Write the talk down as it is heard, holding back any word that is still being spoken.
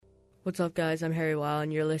What's up, guys? I'm Harry Weil,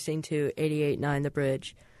 and you're listening to 88.9 The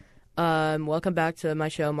Bridge. Welcome back to my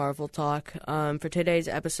show, Marvel Talk. For today's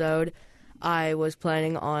episode, I was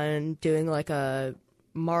planning on doing like a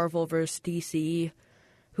Marvel vs. DC,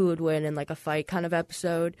 who would win in like a fight kind of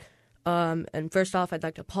episode. And first off, I'd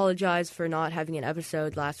like to apologize for not having an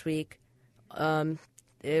episode last week.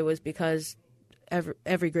 It was because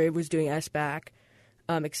every grade was doing SBAC,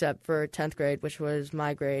 except for 10th grade, which was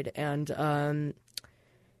my grade, and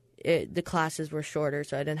the classes were shorter,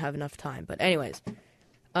 so I didn't have enough time. But anyways,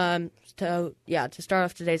 to start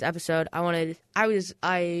off today's episode,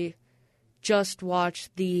 I just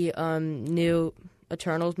watched the new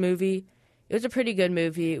Eternals movie. It was a pretty good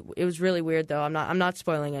movie. It was really weird though. I'm not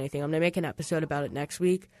spoiling anything. I'm gonna make an episode about it next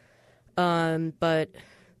week. But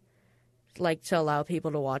like to allow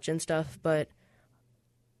people to watch and stuff. But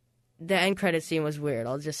the end credit scene was weird.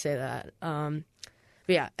 I'll just say that. But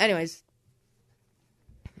yeah. Anyways.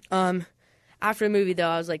 After the movie, though,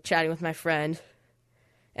 I was, like, chatting with my friend,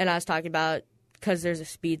 and I was talking about, because there's a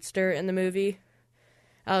speedster in the movie,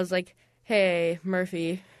 I was like, hey,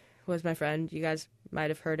 Murphy was my friend. You guys might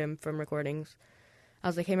have heard him from recordings. I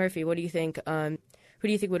was like, hey, Murphy, what do you think, who do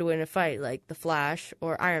you think would win in a fight, like, The Flash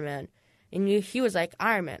or Iron Man? And he was like,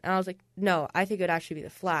 Iron Man. And I was like, no, I think it would actually be The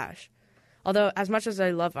Flash. Although, as much as I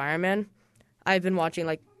love Iron Man, I've been watching,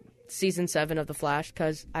 like, Season 7 of The Flash,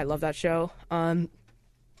 because I love that show.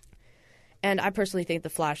 And I personally think The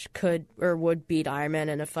Flash could or would beat Iron Man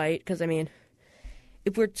in a fight. Because, I mean,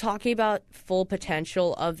 if we're talking about full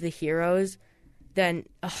potential of the heroes, then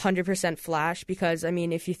 100% Flash. Because, I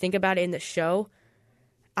mean, if you think about it in the show,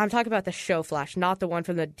 I'm talking about the show Flash, not the one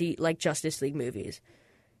from the Justice League movies.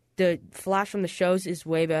 The Flash from the shows is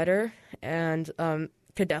way better and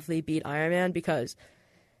could definitely beat Iron Man. Because,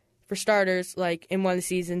 for starters, like, in one of the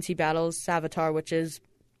seasons, he battles Savitar, which is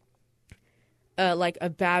like a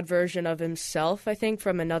bad version of himself, I think,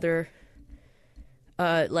 from another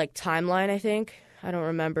like timeline, I think. I don't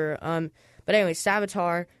remember. But anyway,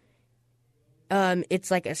 Savitar, it's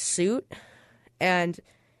like a suit, and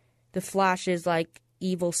the Flash's like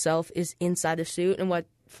evil self is inside the suit, and what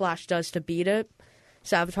Flash does to beat it,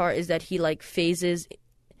 Savitar, is that he like phases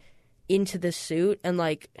into the suit and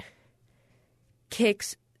like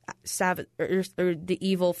kicks or the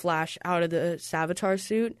evil Flash out of the Savitar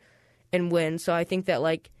suit and win. So I think that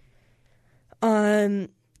like the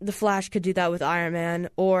Flash could do that with Iron Man,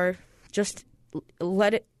 or just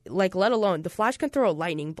let alone the Flash can throw a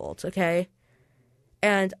lightning bolt, okay?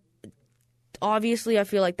 And obviously I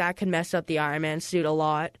feel like that could mess up the Iron Man suit a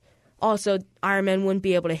lot. Also, Iron Man wouldn't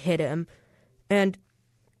be able to hit him. And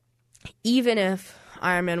even if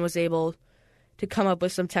Iron Man was able to come up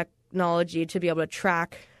with some technology to be able to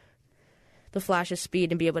track the Flash's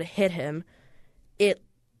speed and be able to hit him,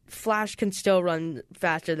 Flash can still run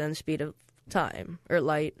faster than the speed of time, or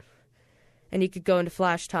light. And he could go into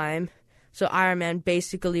Flash time. So Iron Man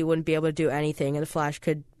basically wouldn't be able to do anything, and the Flash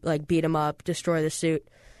could, like, beat him up, destroy the suit,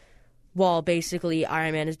 while basically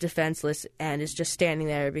Iron Man is defenseless and is just standing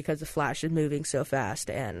there because the Flash is moving so fast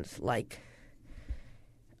and, like,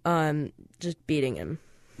 just beating him.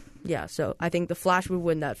 Yeah, so I think the Flash would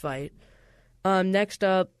win that fight. Next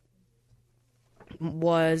up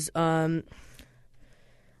was,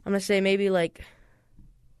 I'm going to say maybe, like,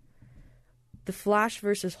 the Flash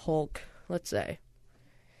versus Hulk, let's say.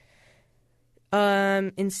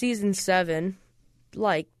 In Season 7,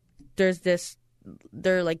 like,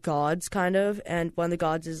 they're, like, gods, kind of, and one of the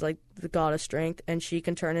gods is, like, the god of strength, and she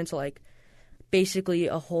can turn into, like, basically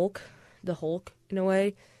the Hulk, in a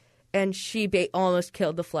way, and she almost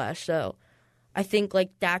killed the Flash, so I think, like,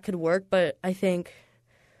 that could work, but I think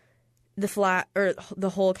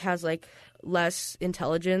the Hulk has, like, less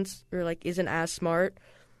intelligence, or like isn't as smart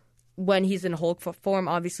when he's in Hulk form.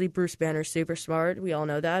 Obviously Bruce Banner's super smart, we all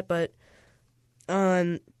know that, but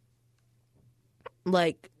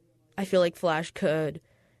like I feel like Flash could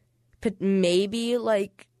maybe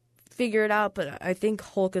like figure it out, but I think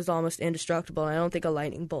Hulk is almost indestructible, and I don't think a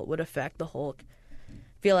lightning bolt would affect the Hulk.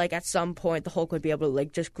 I feel like at some point the Hulk would be able to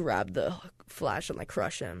like just grab the Flash and like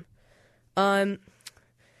crush him.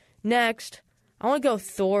 Next, I want to go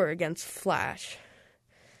Thor against Flash,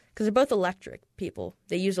 because they're both electric people.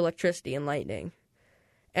 They use electricity and lightning,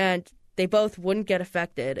 and they both wouldn't get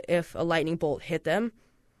affected if a lightning bolt hit them.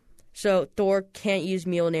 So Thor can't use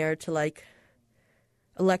Mjolnir to, like,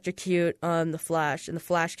 electrocute the Flash, and the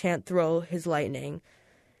Flash can't throw his lightning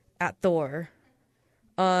at Thor.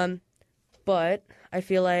 But I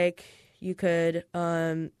feel like you could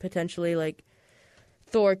potentially, like,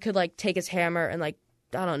 Thor could, like, take his hammer and, like,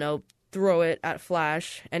 I don't know, throw it at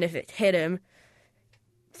Flash, and if it hit him,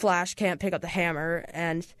 Flash can't pick up the hammer,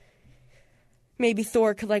 and maybe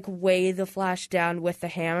Thor could, like, weigh the Flash down with the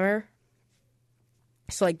hammer.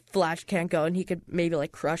 So, like, Flash can't go, and he could maybe,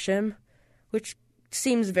 like, crush him. Which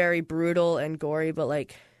seems very brutal and gory, but,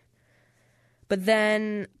 like... But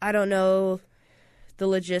then, I don't know the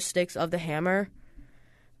logistics of the hammer.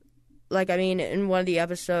 Like, I mean, in one of the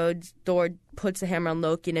episodes, Thor puts the hammer on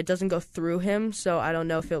Loki, and it doesn't go through him, so I don't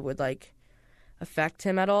know if it would, like, affect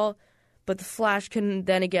him at all. But the Flash can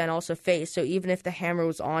then again also phase, so even if the hammer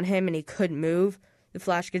was on him and he couldn't move, the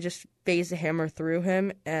Flash could just phase the hammer through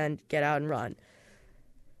him and get out and run.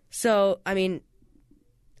 So, I mean,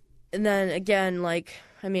 and then again, like,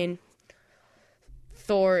 I mean,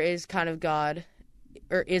 Thor is kind of God,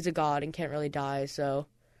 or is a god and can't really die, so,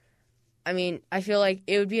 I mean, I feel like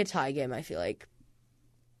it would be a tie game, I feel like.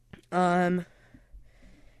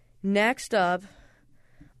 Next up,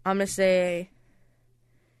 I'm going to say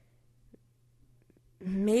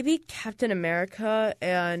maybe Captain America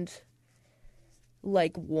and,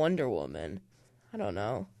 like, Wonder Woman. I don't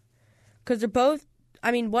know. Because they're both,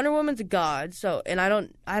 I mean, Wonder Woman's a god, so, and I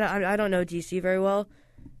don't know DC very well,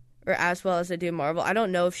 or as well as I do Marvel. I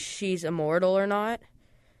don't know if she's immortal or not,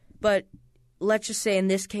 but let's just say in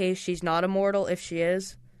this case she's not immortal if she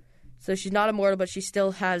is. So she's not immortal, but she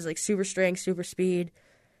still has, like, super strength, super speed.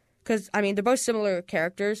 Because, I mean, they're both similar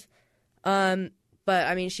characters. But,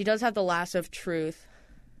 I mean, she does have the lasso of truth.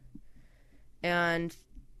 And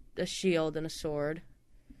a shield and a sword.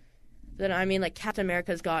 Then, I mean, like, Captain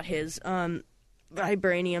America's got his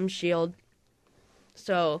vibranium shield.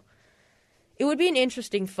 So, it would be an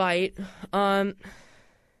interesting fight. I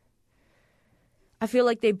feel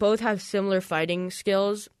like they both have similar fighting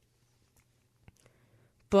skills.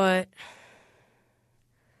 But,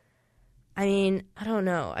 I mean, I don't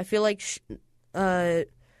know. I feel like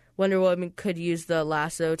Wonder Woman could use the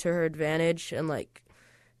lasso to her advantage and, like,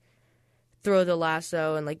 throw the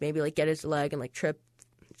lasso and, like, maybe, like, get his leg and, like, trip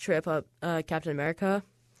up Captain America.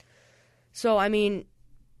 So, I mean,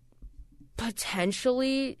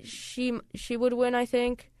 potentially she would win, I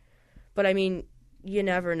think. But, I mean, you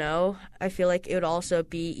never know. I feel like it would also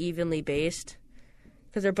be evenly based.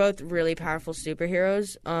 Because they're both really powerful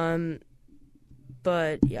superheroes.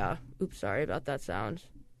 But, yeah. Oops, sorry about that sound.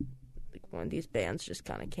 Like, one of these bands just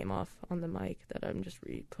kind of came off on the mic that I'm just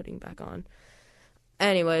putting back on.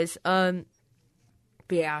 Anyways, but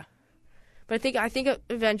yeah. But I think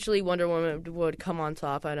eventually Wonder Woman would come on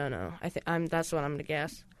top. I don't know. That's what I'm gonna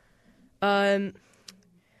guess.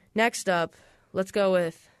 Next up, let's go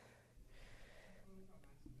with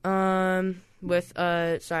sorry,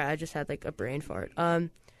 I just had, like, a brain fart. Iron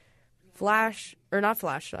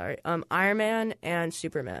Man and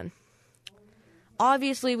Superman.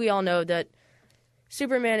 Obviously, we all know that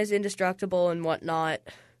Superman is indestructible and whatnot,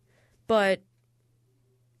 but,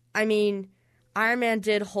 I mean, Iron Man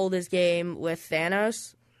did hold his game with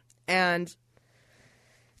Thanos, and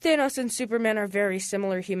Thanos and Superman are very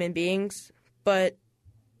similar human beings, but,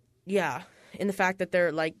 yeah, in the fact that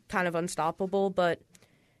they're, like, kind of unstoppable, but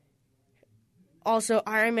also,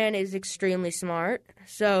 Iron Man is extremely smart,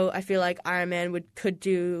 so I feel like Iron Man could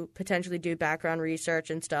potentially do background research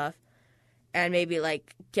and stuff, and maybe,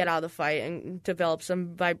 like, get out of the fight and develop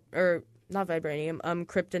some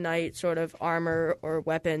kryptonite sort of armor or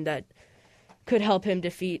weapon that could help him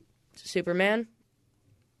defeat Superman.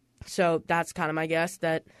 So that's kind of my guess,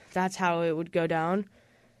 that's how it would go down.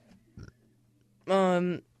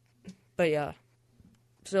 But yeah,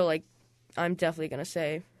 so, like, I'm definitely gonna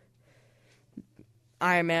say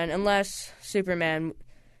Iron Man, unless Superman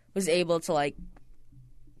was able to, like...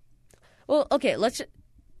 Well, okay, let's...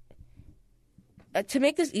 to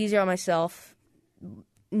make this easier on myself,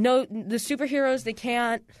 no, the superheroes, they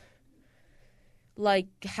can't, like,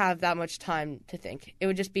 have that much time to think. It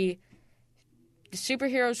would just be the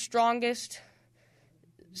superheroes' strongest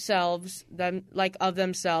selves, of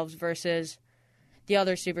themselves, versus the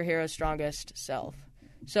other superhero's strongest self.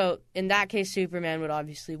 So, in that case, Superman would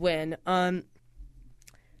obviously win.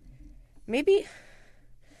 Maybe...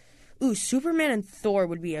 Ooh, Superman and Thor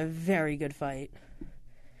would be a very good fight.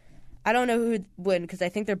 I don't know who would win, because I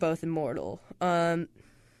think they're both immortal. So,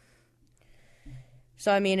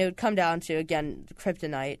 I mean, it would come down to, again, the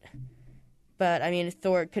kryptonite. But, I mean, if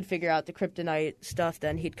Thor could figure out the kryptonite stuff,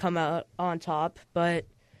 then he'd come out on top. But,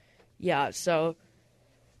 yeah, so...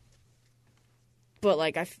 But,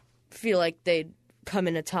 like, I feel like they'd come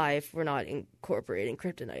in a tie if we're not incorporating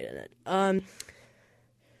kryptonite in it.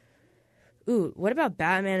 Ooh, what about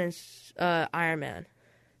Batman and Iron Man?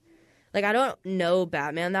 Like, I don't know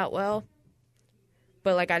Batman that well,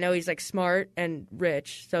 but, like, I know he's, like, smart and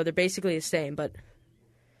rich, so they're basically the same, but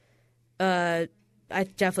I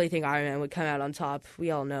definitely think Iron Man would come out on top. We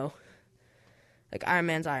all know. like Iron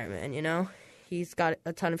Man's Iron Man, you know? He's got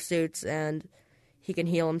a ton of suits and he can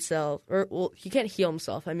heal himself. Or, well, he can't heal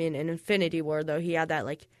himself. I mean, in Infinity War, though, he had that,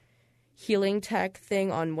 like, healing tech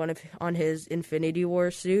thing on his Infinity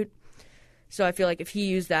War suit. So I feel like if he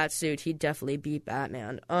used that suit, he'd definitely beat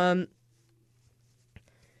Batman.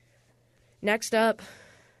 Next up,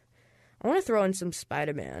 I want to throw in some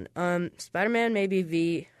Spider-Man. Spider-Man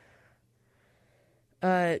maybe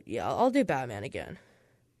yeah, I'll do Batman again.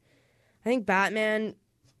 I think Batman,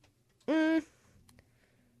 I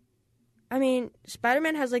mean,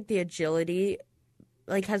 Spider-Man has, like, the agility,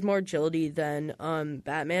 like, has more agility than,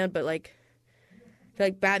 Batman, but, like, I feel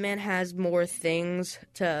like Batman has more things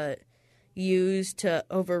to use to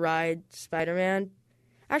override Spider-Man.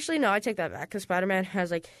 Actually, no, I take that back, because Spider-Man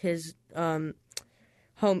has, like, his,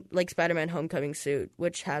 Spider-Man Homecoming suit,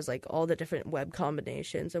 which has, like, all the different web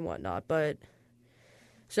combinations and whatnot, but,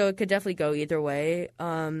 so it could definitely go either way,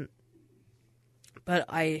 but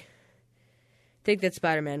I think that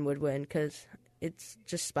Spider-Man would win, because it's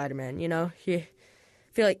just Spider-Man, you know? I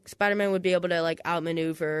feel like Spider-Man would be able to, like,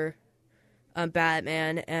 outmaneuver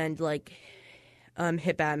Batman and, like,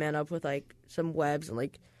 hit Batman up with, like, some webs and,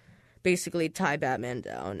 like, basically tie Batman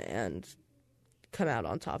down and come out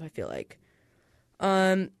on top, I feel like.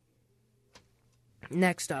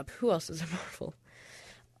 Next up, who else is a Marvel?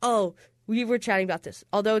 Oh, we were chatting about this.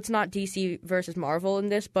 Although it's not DC versus Marvel in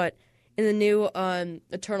this, but in the new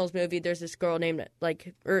Eternals movie, there's this girl named,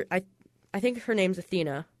 like, I think her name's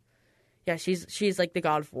Athena. Yeah, she's like the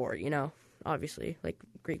god of war, you know, obviously, like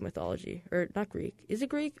Greek mythology. Or not Greek. Is it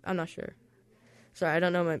Greek? I'm not sure. Sorry, I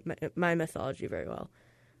don't know my mythology very well.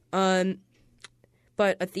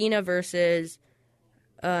 But Athena versus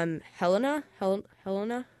Helena,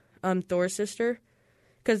 Thor's sister,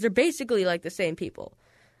 because they're basically like the same people.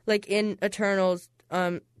 Like in Eternals,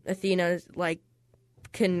 Athena like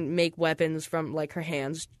can make weapons from like her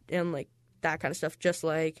hands and like that kind of stuff, just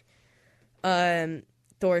like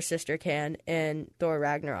Thor's sister can in Thor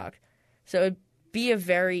Ragnarok. So it'd be a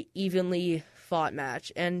very evenly fought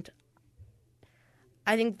match, and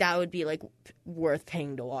I think that would be like worth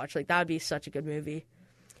paying to watch. Like that would be such a good movie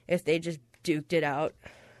if they just duked it out.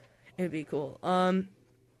 It'd be cool.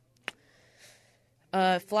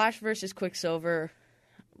 Flash versus Quicksilver.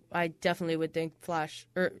 I definitely would think Flash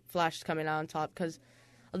is coming out on top because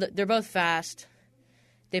they're both fast.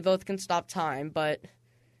 They both can stop time, but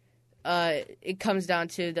it comes down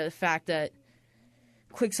to the fact that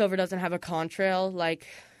Quicksilver doesn't have a contrail like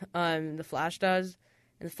the Flash does,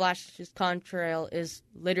 and the Flash's contrail is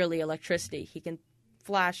literally electricity.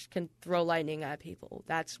 Flash can throw lightning at people.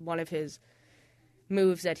 That's one of his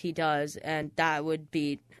moves that he does, and that would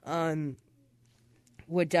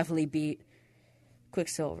definitely beat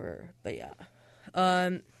Quicksilver. But yeah,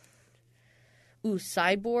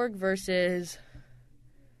 Cyborg versus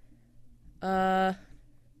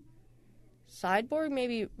Cyborg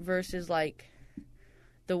maybe versus like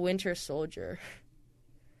the Winter Soldier.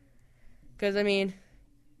 Because I mean,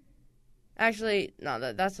 actually,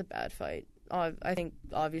 no, that's a bad fight. I think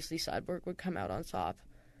obviously Cyborg would come out on top.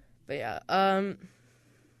 But yeah,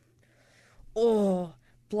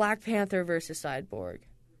 Black Panther versus Cyborg.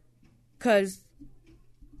 Because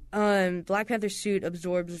Black Panther's suit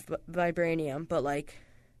absorbs vibranium, but like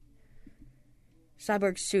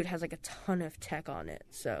Cyborg's suit has like a ton of tech on it,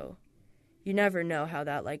 so you never know how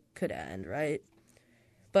that like could end, right?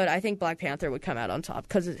 But I think Black Panther would come out on top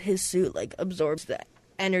because his suit like absorbs the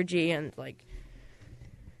energy, and like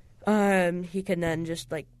he can then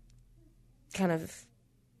just like kind of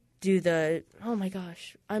do the, oh my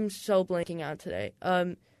gosh, I'm so blanking out today.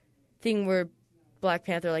 Thing where Black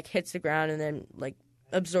Panther like hits the ground and then like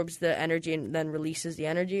absorbs the energy and then releases the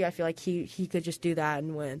energy. I feel like he could just do that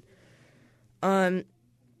and win. And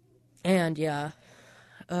yeah.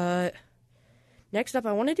 Next up,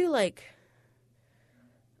 I want to do like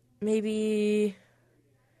maybe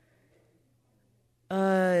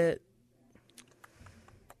who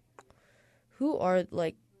are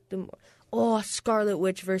like the Scarlet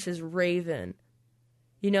Witch versus Raven.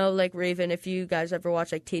 You know, like Raven, if you guys ever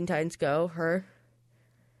watch like Teen Titans Go,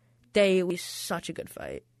 they was such a good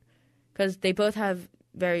fight because they both have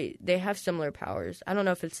similar powers. I don't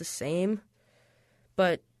know if it's the same,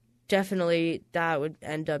 but definitely that would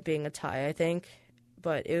end up being a tie, I think.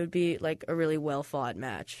 But it would be like a really well fought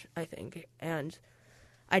match, I think, and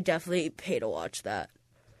I definitely pay to watch that.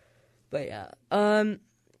 But yeah, and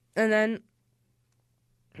then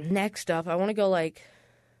next up, I want to go like,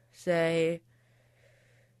 say,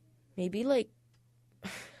 maybe like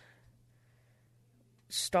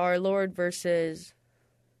Star-Lord versus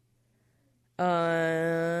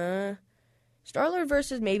maybe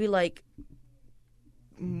like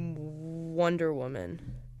Wonder Woman.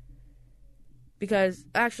 Because,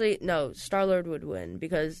 actually, no, Star-Lord would win,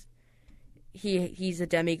 because he's a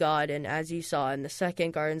demigod, and as you saw in the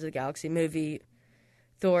second Guardians of the Galaxy movie,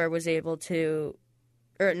 Thor was able to,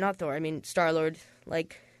 or not Thor, I mean Star-Lord,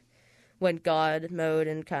 like, went God mode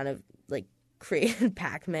and kind of, like, created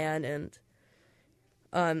Pac-Man,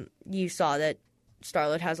 and you saw that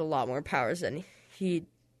Star-Lord has a lot more powers than you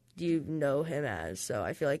know him as, so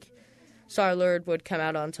I feel like Star-Lord would come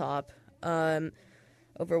out on top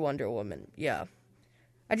over Wonder Woman, yeah.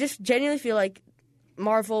 I just genuinely feel like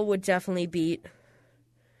Marvel would definitely beat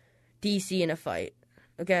DC in a fight,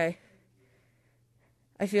 okay?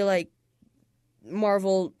 I feel like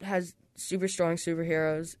Marvel has super strong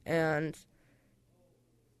superheroes, and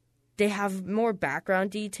they have more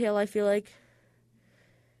background detail, I feel like,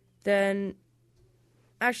 than...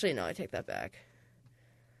 Actually, no, I take that back.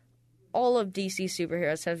 All of DC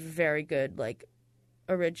superheroes have very good, like,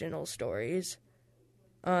 original stories.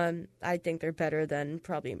 I think they're better than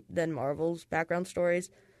Marvel's background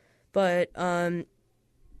stories. But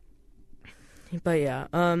yeah.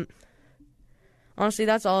 Honestly,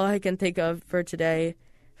 that's all I can think of for today.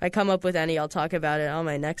 If I come up with any, I'll talk about it on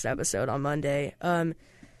my next episode on Monday.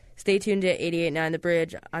 Stay tuned to 88.9 The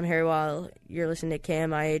Bridge. I'm Harry Weil. You're listening to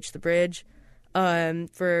KMIH The Bridge.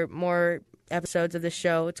 For more episodes of the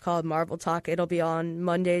show, it's called Marvel Talk. It'll be on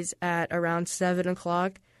Mondays at around 7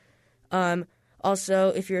 o'clock. Also,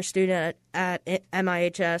 if you're a student at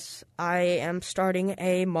MIHS, I am starting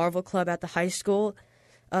a Marvel club at the high school.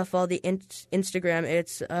 Follow the Instagram.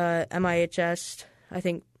 It's MIHS, I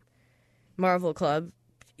think, Marvel Club.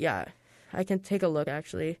 Yeah, I can take a look,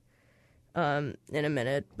 actually, in a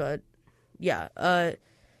minute. But, yeah,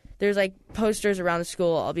 there's, like, posters around the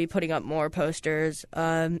school. I'll be putting up more posters.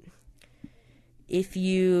 If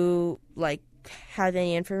you, like, have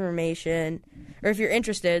any information, or if you're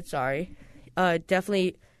interested,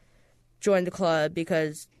 definitely join the club,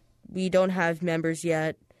 because we don't have members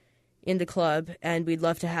yet in the club, and we'd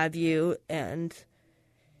love to have you. And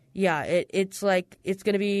yeah, it's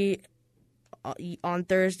going to be on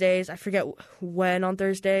Thursdays. I forget when on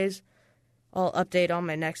Thursdays. I'll update on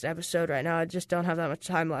my next episode. Right now I just don't have that much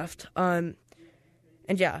time left. And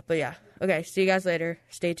yeah, but yeah. Okay, see you guys later.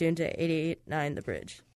 Stay tuned to 88.9 The Bridge.